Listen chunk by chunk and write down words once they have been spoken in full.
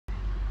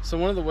So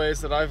one of the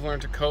ways that I've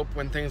learned to cope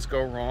when things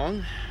go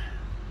wrong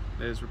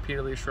is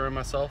repeatedly assuring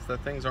myself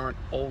that things aren't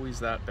always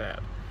that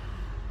bad.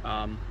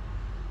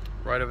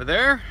 Right over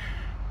there,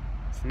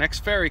 it's the next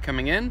ferry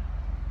coming in,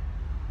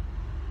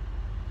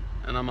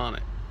 and I'm on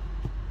it.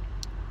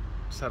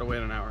 Just had to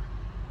wait an hour.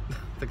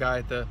 The guy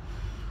at the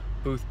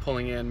booth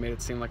pulling in made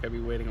it seem like I'd be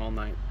waiting all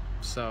night.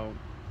 So,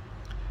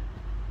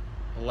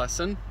 a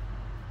lesson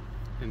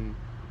in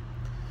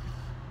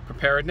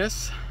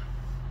preparedness,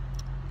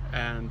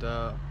 and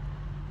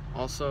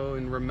also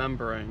in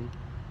remembering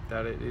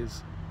that it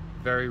is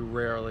very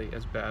rarely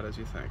as bad as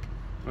you think.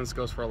 And this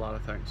goes for a lot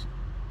of things.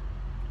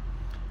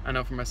 I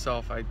know for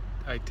myself, I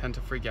tend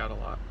to freak out a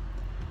lot.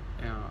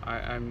 You know,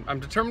 I'm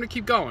determined to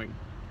keep going,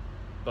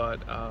 but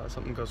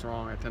something goes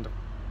wrong, I tend to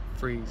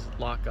freeze,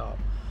 lock up.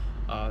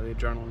 The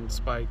adrenaline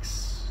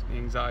spikes, the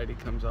anxiety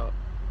comes up.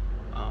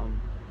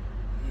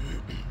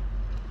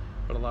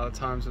 But a lot of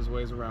times there's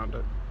ways around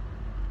it.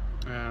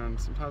 And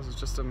sometimes it's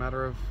just a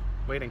matter of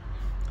waiting.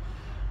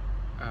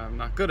 I'm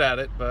not good at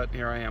it, but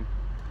here I am.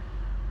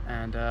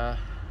 And I'll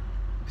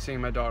be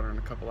seeing my daughter in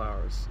a couple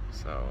hours,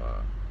 so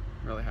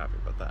I'm really happy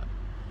about that.